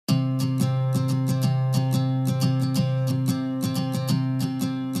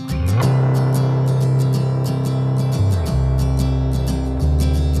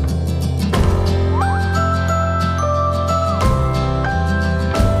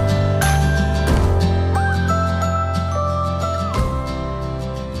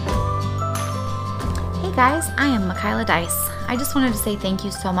guys, I am Michaela Dice. I just wanted to say thank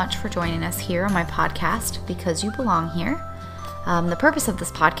you so much for joining us here on my podcast, Because You Belong Here. The purpose of this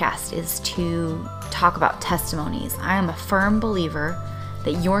podcast is to talk about testimonies. I am a firm believer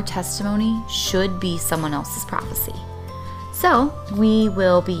that your testimony should be someone else's prophecy. So we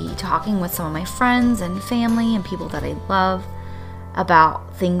will be talking with some of my friends and family and people that I love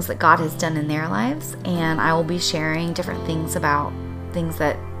about things that God has done in their lives, and I will be sharing different things about things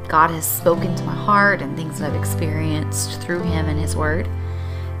that God has spoken to my heart and things that I've experienced through Him and His Word.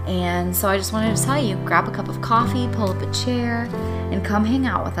 And so I just wanted to tell you, grab a cup of coffee, pull up a chair, and come hang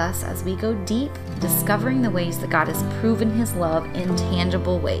out with us as we go deep, discovering the ways that God has proven His love in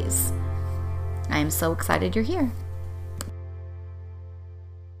tangible ways. I am so excited you're here.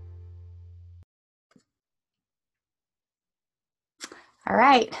 All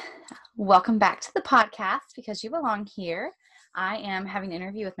right, welcome back to the podcast, Because You Belong Here. I am having an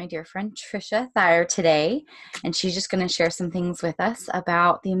interview with my dear friend Tricia Theurer today, and she's just going to share some things with us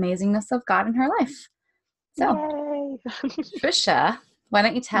about the amazingness of God in her life. So, Yay. Tricia, why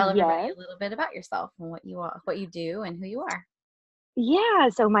don't you tell everybody Yes. a little bit about yourself and what you are, what you do, and who you are? Yeah,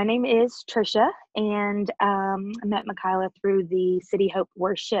 so my name is Tricia, and I met Michaela through the City Hope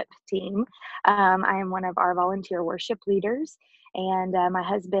worship team. I am one of our volunteer worship leaders, and my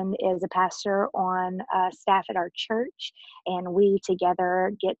husband is a pastor on staff at our church, and we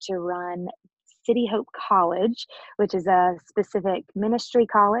together get to run City Hope College, which is a specific ministry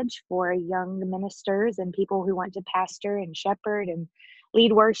college for young ministers and people who want to pastor and shepherd and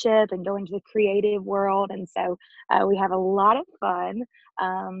lead worship and go into the creative world. And so we have a lot of fun.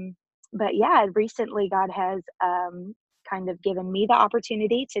 But yeah, recently God has kind of given me the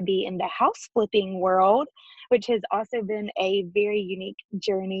opportunity to be in the house flipping world, which has also been a very unique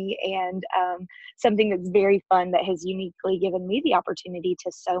journey and something that's very fun that has uniquely given me the opportunity to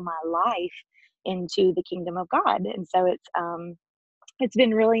sow my life into the kingdom of God. And so it's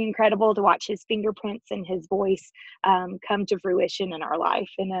been really incredible to watch His fingerprints and His voice come to fruition in our life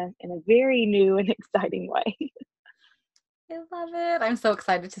in a very new and exciting way. I love it. I'm so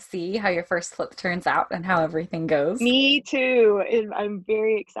excited to see how your first flip turns out and how everything goes. Me too. I'm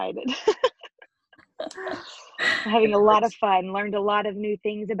very excited. I'm having a lot of fun, learned a lot of new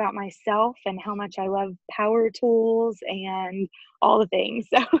things about myself and how much I love power tools and all the things.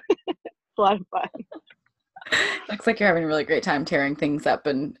 So it's a lot of fun. Looks like you're having a really great time tearing things up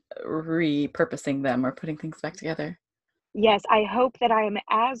and repurposing them or putting things back together. Yes, I hope that I am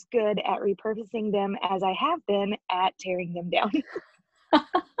as good at repurposing them as I have been at tearing them down.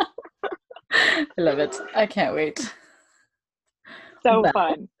 I love it. I can't wait. So Well,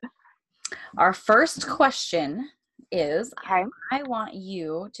 fun. our first question is, Okay. I want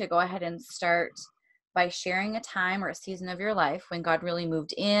you to go ahead and start by sharing a time or a season of your life when God really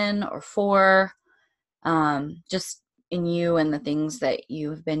moved in or for, just in you and the things that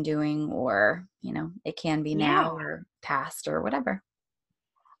you've been doing, or, it can be now Yeah. or past or whatever.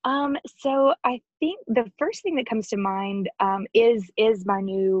 So I think the first thing that comes to mind is my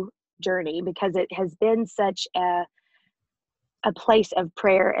new journey, because it has been such a place of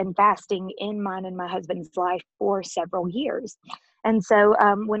prayer and fasting in mine and my husband's life for several years. And so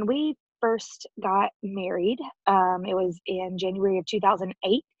when we first got married, it was in January of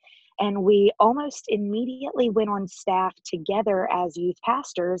 2008, and we almost immediately went on staff together as youth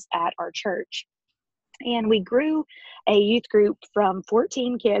pastors at our church. And we grew a youth group from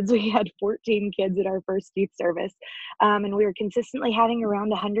 14 kids. We had 14 kids at our first youth service. And we were consistently having around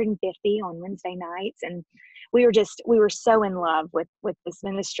 150 on Wednesday nights. And we were so in love with this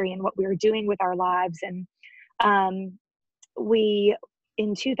ministry and what we were doing with our lives. And we,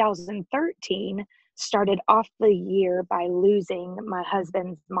 in 2013, started off the year by losing my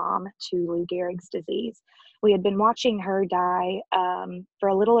husband's mom to Lou Gehrig's disease. We had been watching her die for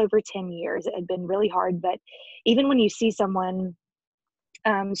a little over 10 years. It had been really hard, but even when you see someone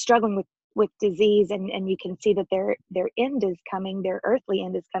struggling with disease and you can see that their end is coming, their earthly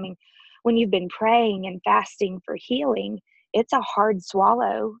end is coming, when you've been praying and fasting for healing, it's a hard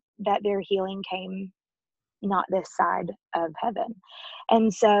swallow that their healing came not this side of heaven.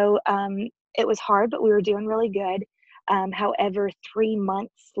 And so it was hard, but we were doing really good. However, 3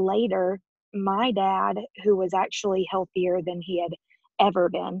 months later, my dad, who was actually healthier than he had ever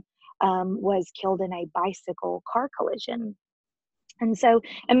been, was killed in a bicycle car collision. And so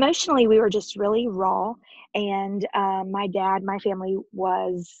emotionally, we were just really raw. And my family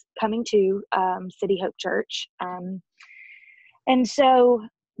was coming to City Hope Church. And so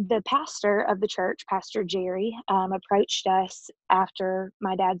the pastor of the church, Pastor Jerry, approached us after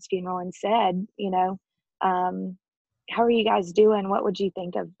my dad's funeral and said, how are you guys doing? What would you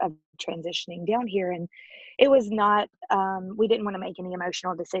think of transitioning down here? And it was not, we didn't want to make any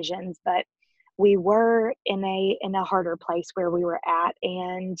emotional decisions, but we were in a harder place where we were at.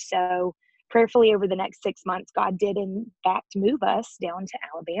 And so prayerfully over the next 6 months, God did in fact move us down to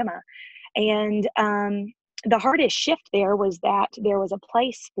Alabama. And the hardest shift there was that there was a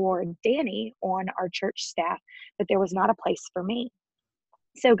place for Danny on our church staff, but there was not a place for me.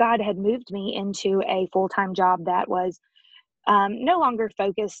 So God had moved me into a full-time job that was no longer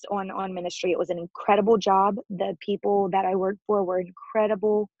focused on ministry. It was an incredible job. The people that I worked for were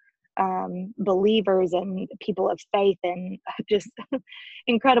incredible believers and people of faith and just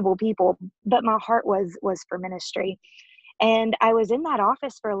incredible people. But my heart was for ministry. And I was in that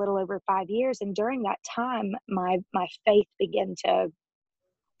office for a little over 5 years. And during that time, my faith began to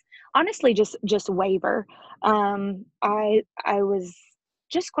honestly just waver. I was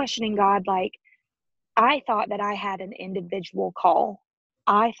just questioning God, like, I thought that I had an individual call.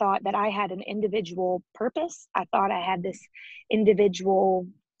 I thought that I had an individual purpose. I thought I had this individual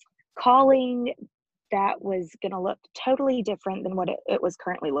calling that was going to look totally different than what it was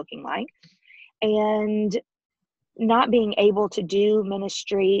currently looking like. And not being able to do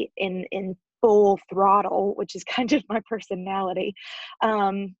ministry in full throttle, which is kind of my personality,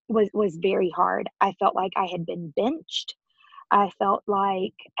 was very hard. I felt like I had been benched. I felt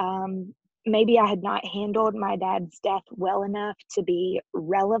like maybe I had not handled my dad's death well enough to be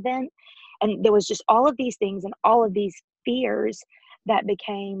relevant. And there was just all of these things and all of these fears that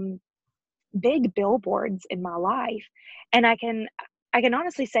became big billboards in my life. And I can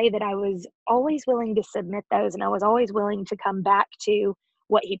honestly say that I was always willing to submit those, and I was always willing to come back to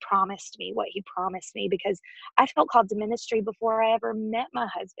what he promised me, because I felt called to ministry before I ever met my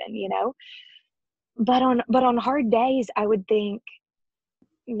husband, you know. But on hard days, I would think,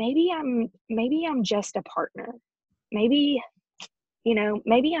 maybe I'm just a partner. Maybe,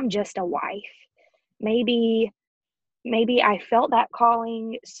 maybe I'm just a wife. Maybe I felt that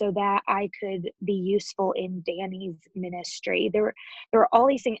calling so that I could be useful in Danny's ministry. There were all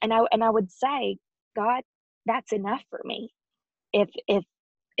these things, and I would say, God, that's enough for me. If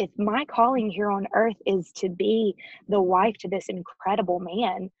my calling here on earth is to be the wife to this incredible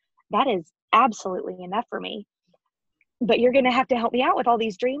man, that is absolutely enough for me. But you're going to have to help me out with all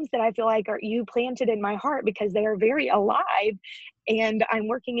these dreams that I feel like you planted in my heart, because they are very alive. And I'm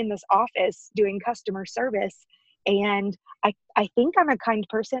working in this office doing customer service. And I think I'm a kind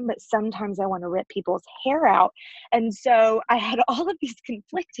person, but sometimes I want to rip people's hair out. And so I had all of these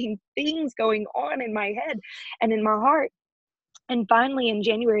conflicting things going on in my head and in my heart. And finally, in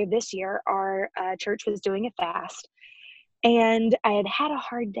January of this year, our church was doing a fast. And I had a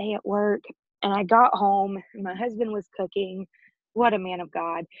hard day at work, and I got home, and my husband was cooking. What a man of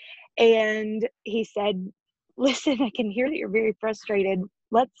God. And he said, listen, I can hear that you're very frustrated.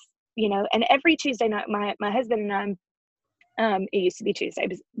 Let's, and every Tuesday night, my husband and I, it used to be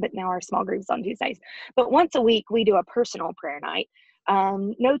Tuesdays, but now our small group's on Tuesdays. But once a week, we do a personal prayer night.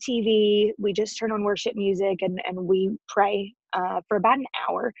 No TV. We just turn on worship music and we pray for about an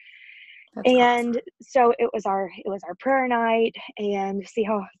hour. That's And awesome. so it was our prayer night, and see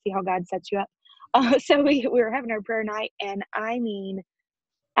how God sets you up. So we were having our prayer night, and I mean,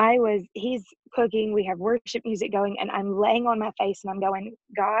 he's cooking, we have worship music going, and I'm laying on my face and I'm going,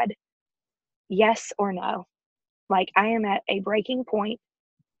 God, yes or no? Like, I am at a breaking point.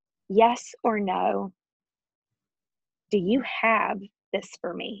 Yes or no? Do you have this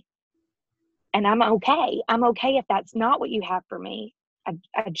for me? And I'm okay. I'm okay if that's not what you have for me.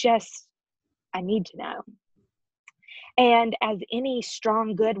 I need to know. And as any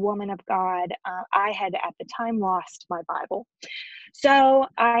strong, good woman of God, I had at the time lost my Bible. So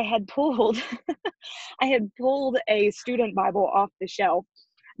I had pulled, I had pulled a student Bible off the shelf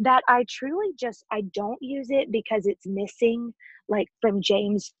that I truly I don't use it because it's missing, like, from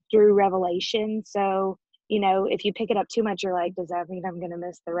James through Revelation. So, if you pick it up too much, you're like, does that mean I'm going to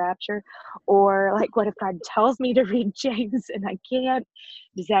miss the rapture? Or like, what if God tells me to read James and I can't?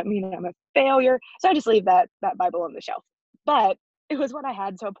 Does that mean I'm a failure? So I just leave that Bible on the shelf. But it was what I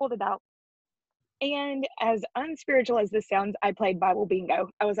had, so I pulled it out. And as unspiritual as this sounds, I played Bible bingo.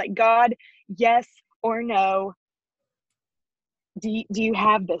 I was like, God, yes or no, do you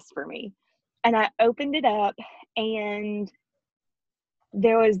have this for me? And I opened it up, and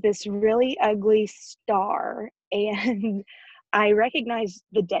there was this really ugly star, and I recognized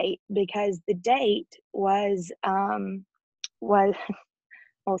the date, because the date was I'll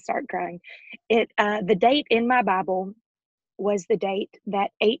start crying. The date in my Bible was the date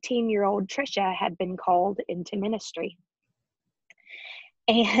that 18-year-old Tricia had been called into ministry.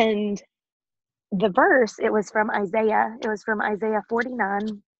 And the verse, it was from Isaiah. It was from Isaiah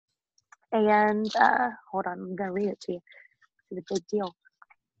 49. And hold on, I'm going to read it to you. It's a big deal.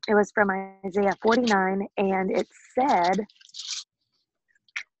 It was from Isaiah 49, and it said,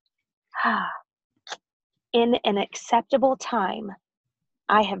 in an acceptable time,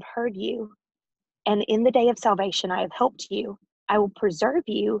 I have heard you, and in the day of salvation, I have helped you. I will preserve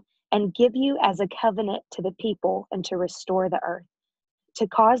you and give you as a covenant to the people and to restore the earth, to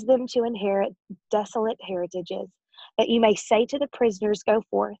cause them to inherit desolate heritages, that you may say to the prisoners, go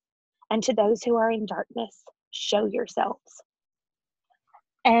forth, and to those who are in darkness, show yourselves.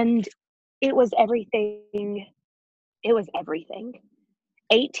 And it was everything. It was everything.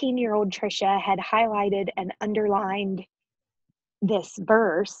 18-year-old Tricia had highlighted and underlined this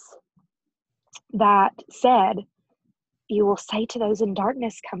verse that said, you will say to those in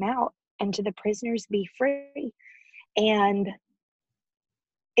darkness, come out, and to the prisoners, be free. And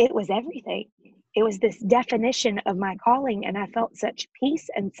it was everything. It was this definition of my calling. And I felt such peace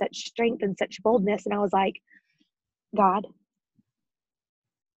and such strength and such boldness. And I was like, God,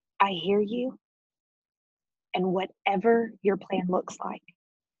 I hear you. And whatever your plan looks like,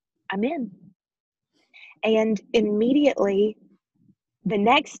 I'm in. And immediately the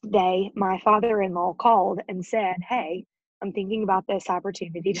next day, my father-in-law called and said, hey, I'm thinking about this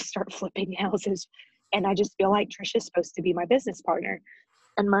opportunity to start flipping houses. And I just feel like Tricia's supposed to be my business partner.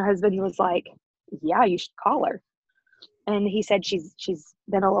 And my husband was like, yeah, you should call her. And he said she's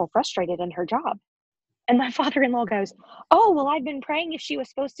been a little frustrated in her job. And my father-in-law goes, oh, well, I've been praying if she was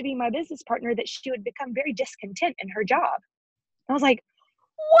supposed to be my business partner that she would become very discontent in her job. I was like,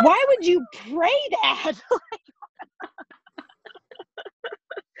 why would you pray that?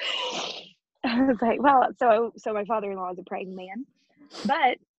 I was like, well, so my father-in-law is a praying man.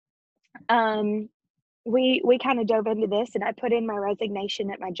 But we kind of dove into this, and I put in my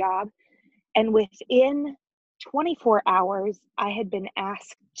resignation at my job. And within 24 hours, I had been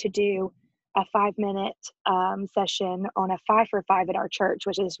asked to do a 5-minute session on a 5 for 5 at our church,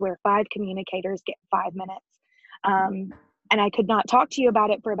 which is where 5 communicators get 5 minutes. And I could not talk to you about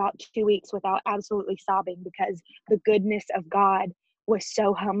it for about 2 weeks without absolutely sobbing, because the goodness of God was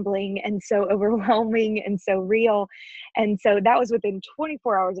so humbling and so overwhelming and so real. And so that was within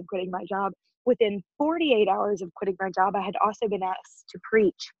 24 hours of quitting my job. Within 48 hours of quitting my job, I had also been asked to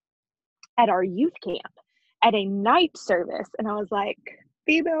preach at our youth camp at a night service. And I was like,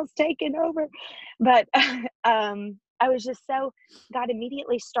 females taking over. But I was just so, God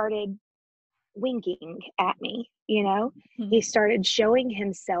immediately started winking at me, you know? He started showing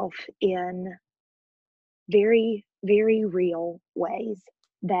himself in very, very real ways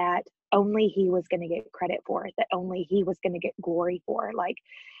that only he was going to get credit for, that only he was going to get glory for. Like,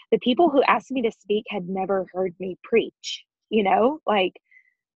 the people who asked me to speak had never heard me preach, you know? Like,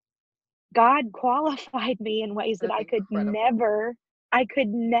 God qualified me in ways that I could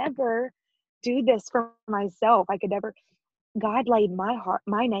never do this for myself. God laid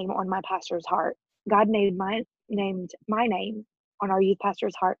my name on my pastor's heart. God named my name on our youth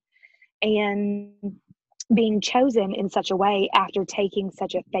pastor's heart. And being chosen in such a way after taking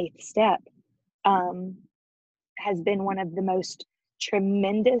such a faith step has been one of the most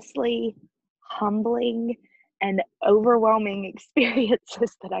tremendously humbling and overwhelming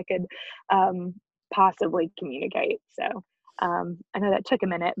experiences that I could possibly communicate. So I know that took a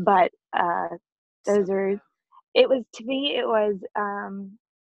minute, but it was, to me, it was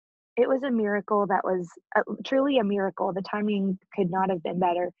a miracle that was truly a miracle. The timing could not have been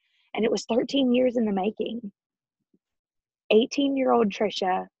better. And it was 13 years in the making. 18-year-old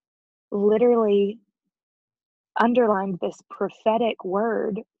Tricia literally underlined this prophetic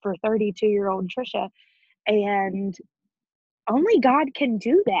word for 32-year-old Tricia. And only God can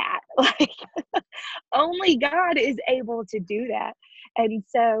do that. Like, only God is able to do that. And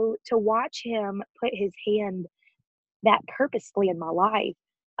so to watch him put his hand that purposefully in my life,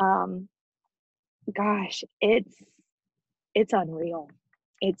 gosh, it's unreal.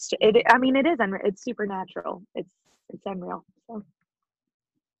 I mean, it is unreal. It's supernatural. It's unreal. So.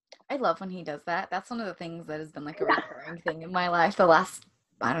 I love when he does that. That's one of the things that has been like a recurring thing in my life the last,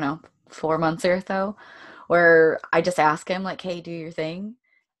 I don't know, 4 months or so, where I just ask him like, hey, do your thing.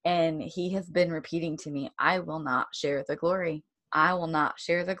 And he has been repeating to me, I will not share the glory. I will not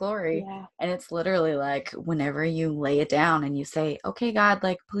share the glory. Yeah. And it's literally like whenever you lay it down and you say, okay, God,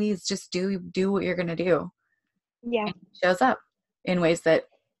 like, please just do what you're going to do. Yeah. And he shows up in ways that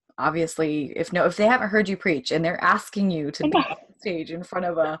obviously, if they haven't heard you preach and they're asking you to be on stage in front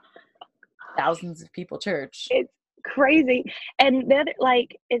of a thousands of people church. It's crazy. And the other,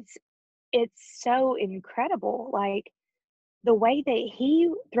 like, it's so incredible. Like, the way that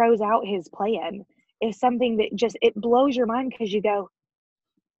he throws out his plan is something that just, it blows your mind, because you go,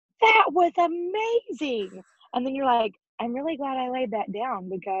 that was amazing. And then you're like, I'm really glad I laid that down,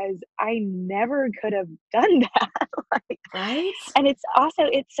 because I never could have done that. Like, Right? and it's also,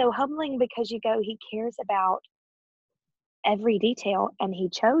 it's so humbling, because you go, he cares about every detail, and he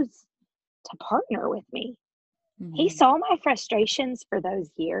chose to partner with me. He Mm-hmm. saw my frustrations for those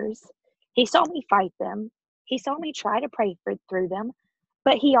years. He saw me fight them. He saw me try to pray through them,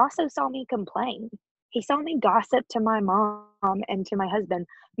 but he also saw me complain. He saw me gossip to my mom and to my husband,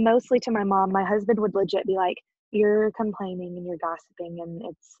 mostly to my mom. My husband would legit be like, "You're complaining and you're gossiping, and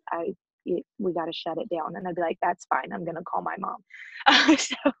we got to shut it down." And I'd be like, "That's fine. I'm going to call my mom."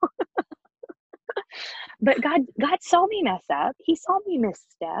 So, but God saw me mess up. He saw me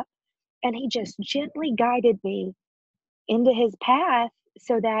misstep, and he just gently guided me into his path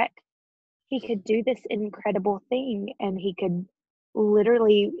so that he could do this incredible thing, and he could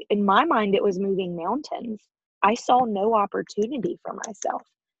literally, in my mind, it was moving mountains. I saw no opportunity for myself,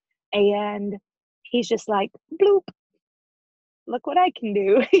 and he's just like, bloop, look what I can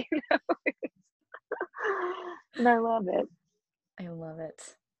do. And I love it. I love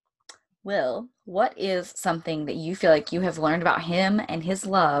it. Will, what is something that you feel like you have learned about him and his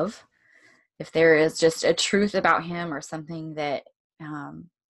love? If there is just a truth about him or something that um,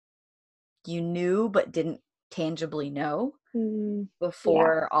 you knew but didn't tangibly know Yeah,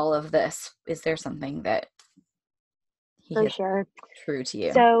 before all of this, is there something that he for has sure. true to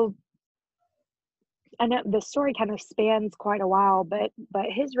you? So I know the story kind of spans quite a while, but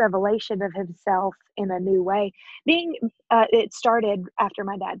his revelation of himself in a new way, being it started after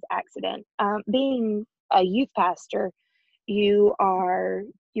my dad's accident. Being a youth pastor, you are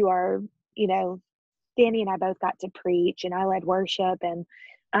you are you know, Danny and I both got to preach, and I led worship, and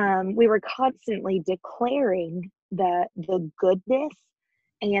we were constantly declaring the goodness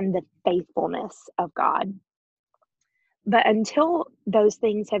and the faithfulness of God. But until those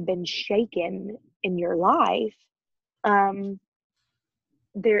things have been shaken in your life, um,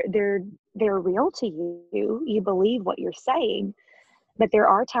 they're they're they're real to you. You believe what you're saying, but there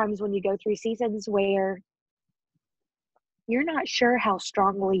are times when you go through seasons where you're not sure how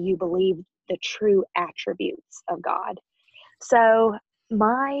strongly you believe the true attributes of God. So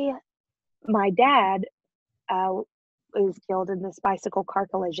my my dad was killed in this bicycle car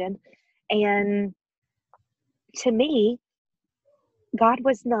collision, and to me, God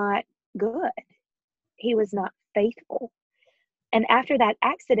was not good. He was not faithful. And after that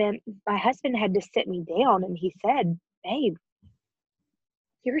accident, my husband had to sit me down, and he said, "Babe,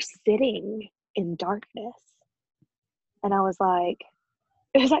 you're sitting in darkness." And I was like,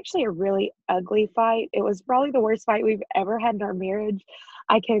 it was actually a really ugly fight. It was probably the worst fight we've ever had in our marriage.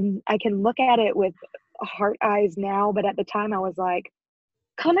 I can look at it with heart eyes now, but at the time I was like,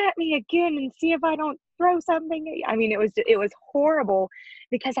 "Come at me again and see if I don't throw something." I mean, it was horrible,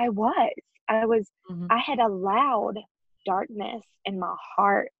 because I was Hmm. I had allowed darkness in my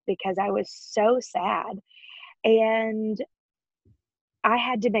heart because I was so sad, and I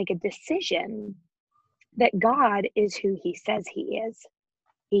had to make a decision that God is who he says he is.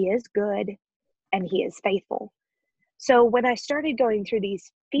 He is good and he is faithful. So when I started going through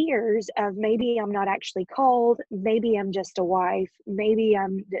these fears of, maybe I'm not actually called, maybe I'm just a wife, maybe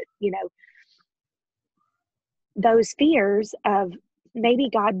those fears of, maybe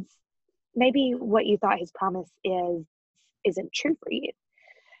maybe what you thought his promise isn't true for you.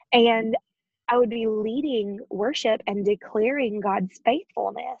 And I would be leading worship and declaring God's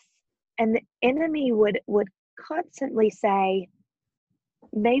faithfulness. And the enemy would constantly say,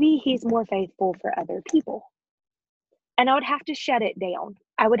 maybe he's more faithful for other people. And I would have to shut it down.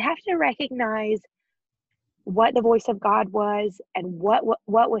 I would have to recognize what the voice of God was, and what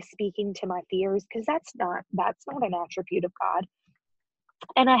was speaking to my fears, because that's not an attribute of God.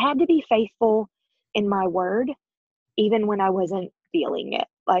 And I had to be faithful in my word, even when I wasn't feeling it.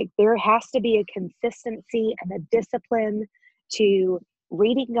 Like, there has to be a consistency and a discipline to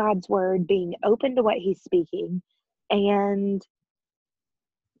reading God's word, being open to what he's speaking. And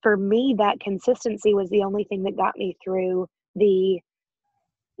for me, that consistency was the only thing that got me through the,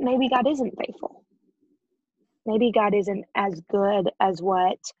 maybe God isn't faithful. Maybe God isn't as good as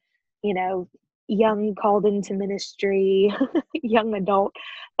what, you know, young called into ministry, young adult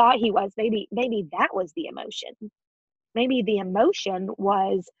thought he was. Maybe that was the emotion. Maybe the emotion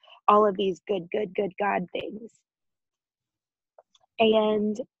was all of these good God things.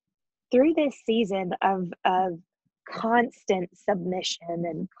 And through this season of constant submission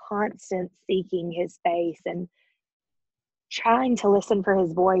and constant seeking his face, and trying to listen for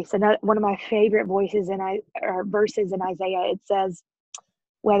his voice. And one of my favorite verses in Isaiah, it says,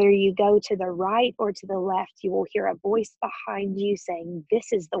 whether you go to the right or to the left, you will hear a voice behind you saying,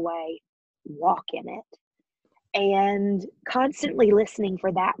 this is the way, walk in it. And constantly listening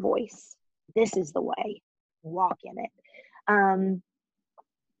for that voice. This is the way, walk in it.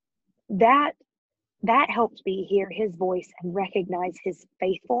 That helped me hear his voice and recognize his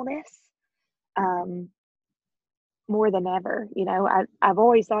faithfulness more than ever. I've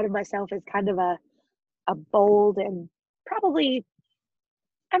always thought of myself as kind of a bold and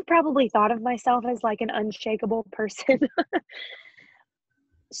I've probably thought of myself as like an unshakable person.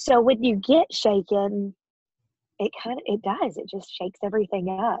 So when you get shaken, it just shakes everything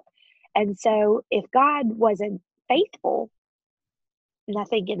up. And so if God wasn't faithful,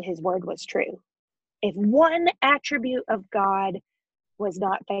 nothing in his word was true. If one attribute of God was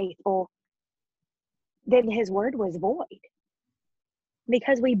not faithful, then his word was void.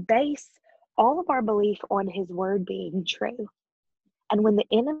 Because we base all of our belief on his word being true. And when the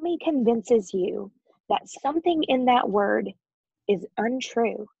enemy convinces you that something in that word is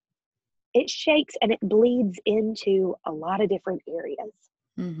untrue, it shakes and it bleeds into a lot of different areas.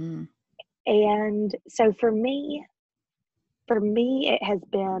 Mm-hmm. And so for me, it has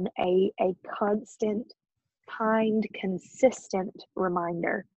been a constant, kind, consistent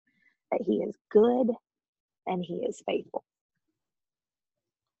reminder that he is good and he is faithful.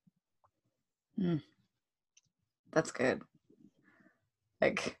 That's good.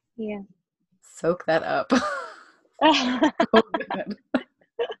 Like, yeah. Soak that up. So good.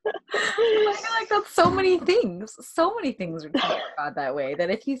 I feel like that's so many things. So many things would come to God that way. That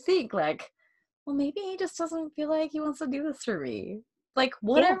if you think like, well, maybe he just doesn't feel like he wants to do this for me. Like,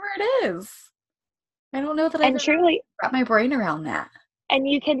 whatever it is. I don't know that I've And ever truly, wrapped my brain around that. and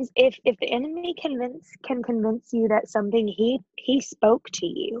you can, if the enemy can convince you that something he spoke to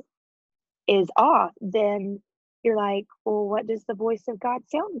you is off, then you're like, well, what does the voice of God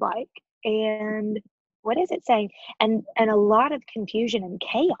sound like? And what is it saying? And a lot of confusion and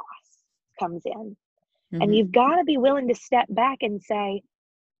chaos comes in. Mm-hmm. And you've got to be willing to step back and say,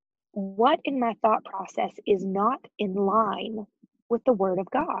 what in my thought process is not in line with the word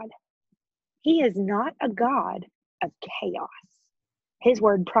of God? He is not a God of chaos. His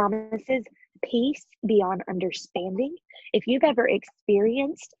word promises peace beyond understanding. If you've ever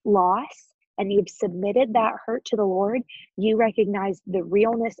experienced loss and you've submitted that hurt to the Lord, you recognize the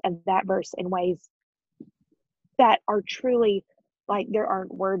realness of that verse in ways that are truly, like, there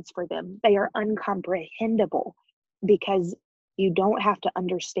aren't words for them. They are uncomprehendable because you don't have to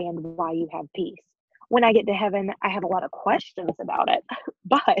understand why you have peace. When I get to heaven, I have a lot of questions about it,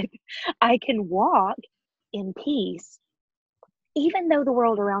 but I can walk in peace even though the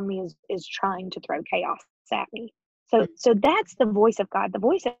world around me is trying to throw chaos at me. So that's the voice of God. The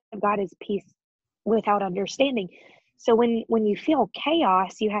voice of God is peace without understanding. So when you feel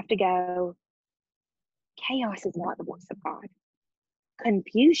chaos, you have to go, chaos is not the voice of God.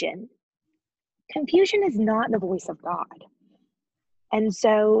 Confusion is not the voice of God. And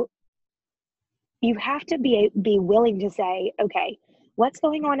so you have to be willing to say, okay, what's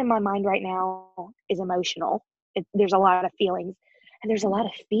going on in my mind right now is emotional. There's a lot of feelings and there's a lot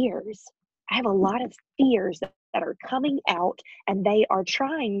of fears. I have a lot of fears that are coming out, and they are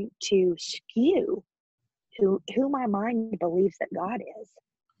trying to skew who my mind believes that God is.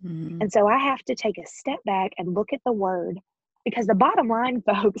 Mm-hmm. And so I have to take a step back and look at the word, because the bottom line,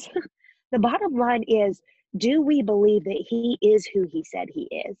 folks, the bottom line is, do we believe that he is who he said he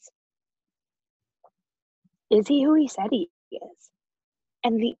is? Is he who he said he is?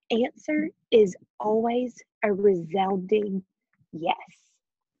 And the answer is always a resounding yes.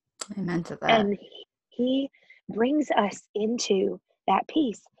 Amen to that. And he brings us into that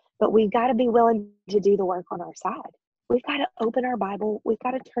peace, but we've got to be willing to do the work on our side. We've got to open our Bible. We've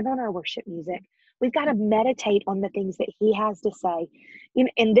got to turn on our worship music. We've got to meditate on the things that he has to say.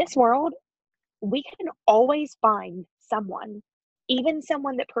 In this world, we can always find someone, even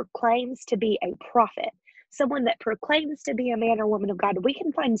someone that proclaims to be a prophet, someone that proclaims to be a man or woman of God. We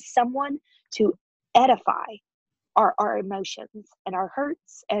can find someone to edify our emotions and our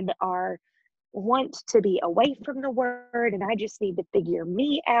hurts and our want to be away from the word, and I just need to figure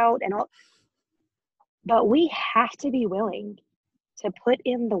me out and all. But we have to be willing to put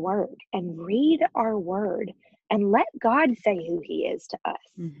in the word and read our word and let God say who he is to us.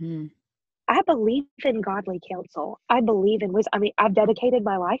 Mm-hmm. I believe in godly counsel. I believe in wisdom. I mean, I've dedicated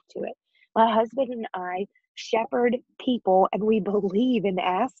my life to it. My husband and I shepherd people, and we believe in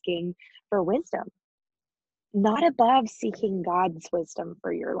asking for wisdom, not above seeking God's wisdom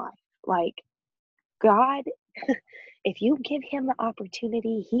for your life. Like, God, if you give him the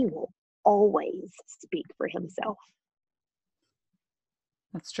opportunity, he will always speak for himself.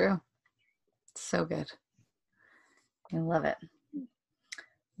 That's true. So good. I love it.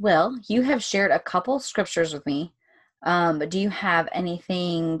 Well, you have shared a couple scriptures with me. But do you have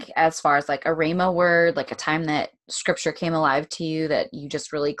anything as far as like a rhema word, like a time that scripture came alive to you that you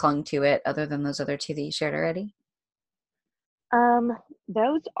just really clung to it, other than those other two that you shared already? Um,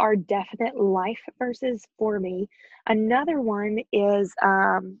 those are definite life verses for me. Another one is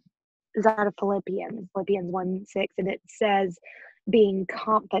out of Philippians 1:6, and it says, being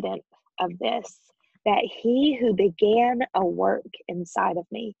confident of this, that he who began a work inside of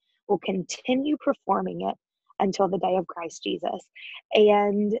me will continue performing it until the day of Christ Jesus.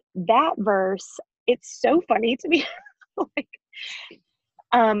 And that verse, it's so funny to me. like,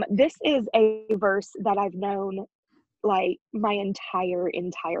 this is a verse that I've known like my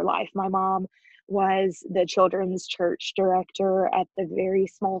entire life. My mom was the children's church director at the very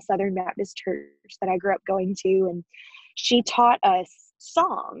small Southern Baptist church that I grew up going to, and she taught us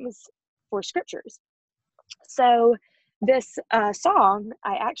songs for scriptures. So this song,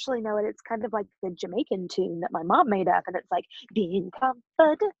 I actually know it. It's kind of like the Jamaican tune that my mom made up, and it's like, being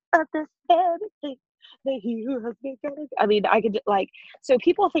confident of this very thing that he who has begun. I mean, I could like, so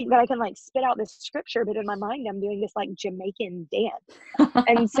people think that I can like spit out this scripture, but in my mind, I'm doing this like Jamaican dance.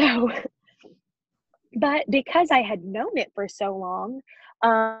 And so, but because I had known it for so long,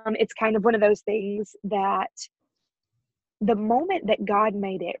 it's kind of one of those things that the moment that God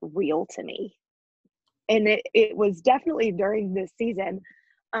made it real to me, and it was definitely during this season,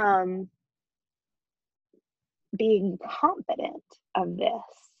 um, being confident of this,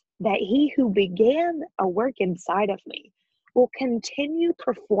 that he who began a work inside of me will continue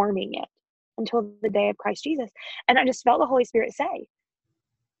performing it until the day of Christ Jesus. And I just felt the Holy Spirit say,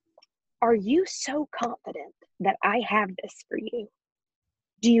 are you so confident that I have this for you?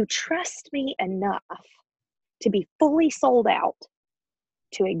 Do you trust me enough to be fully sold out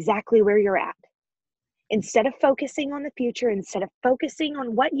to exactly where you're at? Instead of focusing on the future, instead of focusing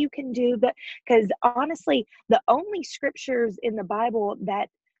on what you can do, but because honestly, the only scriptures in the Bible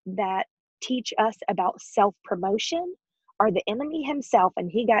that teach us about self-promotion are the enemy himself,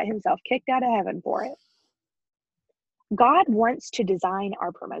 and he got himself kicked out of heaven for it. God wants to design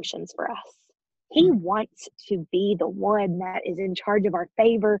our promotions for us. He wants to be the one that is in charge of our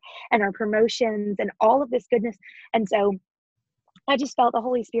favor and our promotions and all of this goodness. And so I just felt the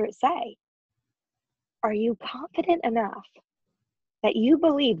Holy Spirit say, are you confident enough that you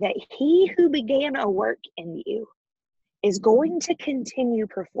believe that he who began a work in you is going to continue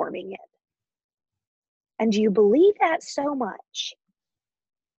performing it? And do you believe that so much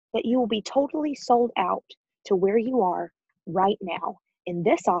that you will be totally sold out to where you are right now in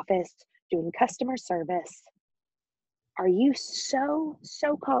this office doing customer service? Are you so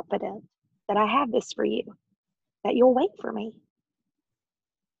confident that I have this for you, that you'll wait for me?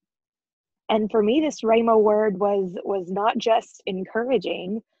 And for me, this Rhema word was not just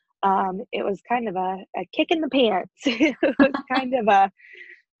encouraging. It was kind of a kick in the pants. It was kind of a,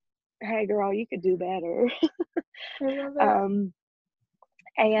 hey girl, you could do better. I love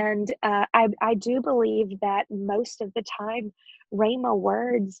it. I do believe that most of the time, Rhema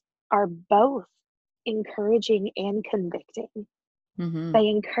words are both encouraging and convicting. Mm-hmm. They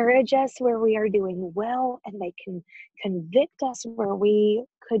encourage us where we are doing well, and they can convict us where we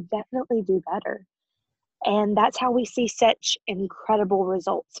could definitely do better. And that's how we see such incredible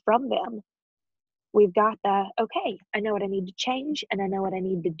results from them. We've got okay, I know what I need to change, and I know what I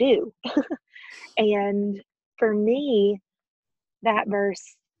need to do. And for me, that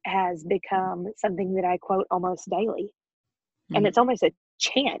verse has become something that I quote almost daily. And it's almost a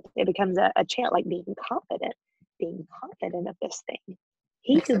chant. It becomes a chant, like being confident of this thing.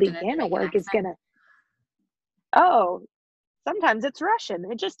 He who Except in a began a Jamaican work is accent. gonna, oh, sometimes it's Russian.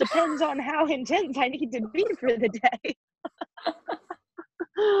 It just depends on how intense I need to be for the day.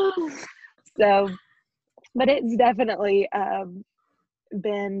 So, but it's definitely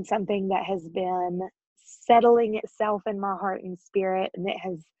been something that has been settling itself in my heart and spirit, and it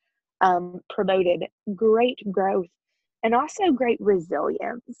has promoted great growth and also great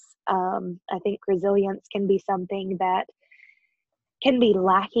resilience. I think resilience can be something that can be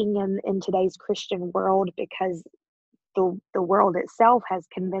lacking in today's Christian world, because the world itself has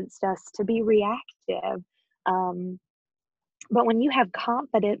convinced us to be reactive. Um, but when you have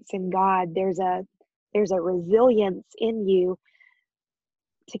confidence in God, there's a resilience in you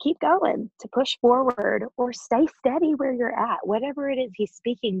to keep going, to push forward, or stay steady where you're at, whatever it is He's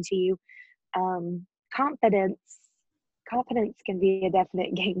speaking to you. Um, confidence, confidence can be a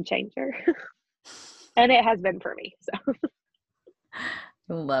definite game changer. And it has been for me. So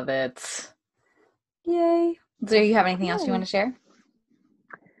Love it. Yay. Do you have anything else you want yay. to share?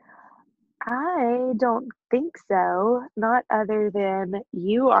 I don't think so. Not other than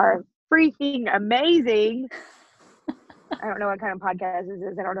you are freaking amazing. I don't know what kind of podcast this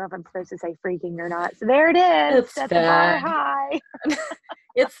is. I don't know if I'm supposed to say freaking or not. So there it is. It's Set the bar fun. high.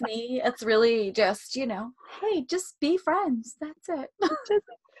 It's me. It's really just, hey, just be friends. That's it. Just,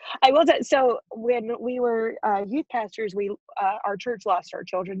 I will say, so when we were youth pastors, we our church lost our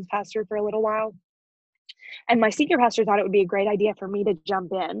children's pastor for a little while. And my senior pastor thought it would be a great idea for me to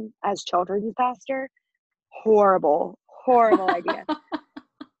jump in as children's pastor. Horrible, horrible idea.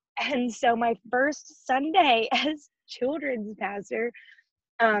 And so my first Sunday as children's pastor,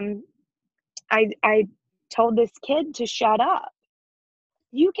 um, I told this kid to shut up.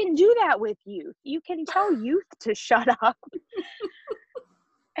 You can do that with youth. You can tell youth to shut up.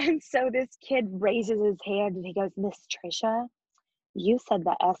 And so this kid raises his hand and he goes, Miss Tricia, you said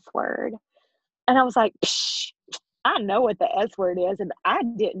the S word. And I was like, psh, I know what the S word is, and I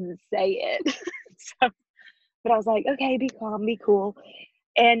didn't say it. So, but I was like, okay, be calm, be cool.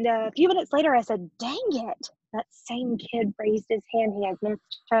 And a few minutes later, I said, dang it. That same kid raised his hand. He goes, Miss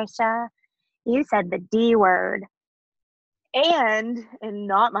Tricia, you said the D word. And in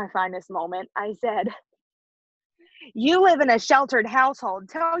not my finest moment, I said, you live in a sheltered household.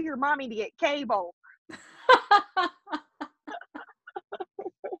 Tell your mommy to get cable.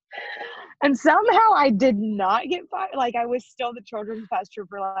 And somehow I did not get fired. Like I was still the children's pastor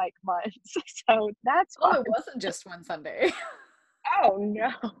for like months. So that's Oh, fine. it wasn't just one Sunday. Oh no,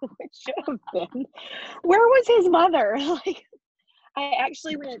 it should have been. Where was his mother? Like I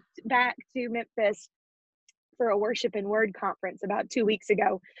actually went back to Memphis for a worship and word conference about 2 weeks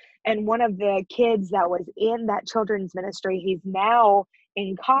ago. And one of the kids that was in that children's ministry, he's now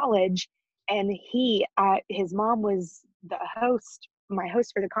in college. And his mom was my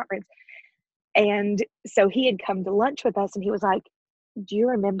host for the conference. And so he had come to lunch with us and he was like, do you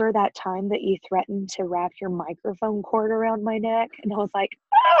remember that time that you threatened to wrap your microphone cord around my neck? And I was like,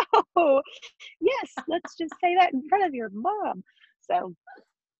 oh, yes, let's just say that in front of your mom. So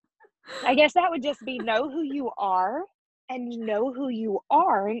I guess that would just be know who you are and know who you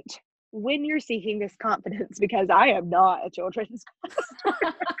aren't when you're seeking this confidence, because I am not a children's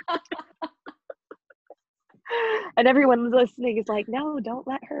pastor. And everyone listening is like, no, don't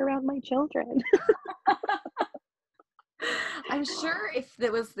let her around my children. I'm sure if it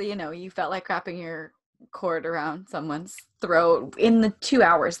was you felt like wrapping your cord around someone's throat in the 2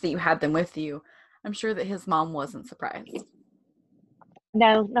 hours that you had them with you, I'm sure that his mom wasn't surprised.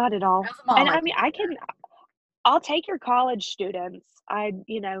 No, not at all. As a mom, And I I can mean, do I'll take your college students.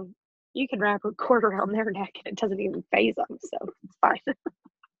 You can wrap a cord around their neck and it doesn't even faze them. So it's fine. that.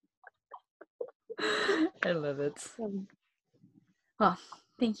 I love it. Well,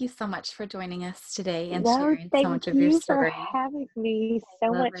 thank you so much for joining us today and No, sharing so thank much of your you for story. having me.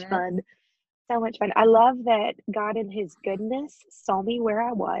 So Love much it. fun. So much fun. I love that God in his goodness saw me where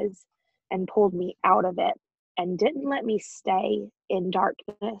I was and pulled me out of it and didn't let me stay in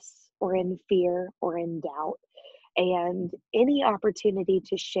darkness or in fear or in doubt. And any opportunity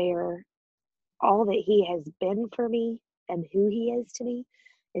to share all that he has been for me and who he is to me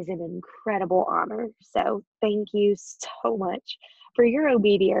is an incredible honor. So thank you so much for your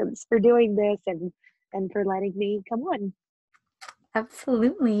obedience, for doing this and for letting me come on.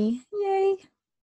 Absolutely. Yay.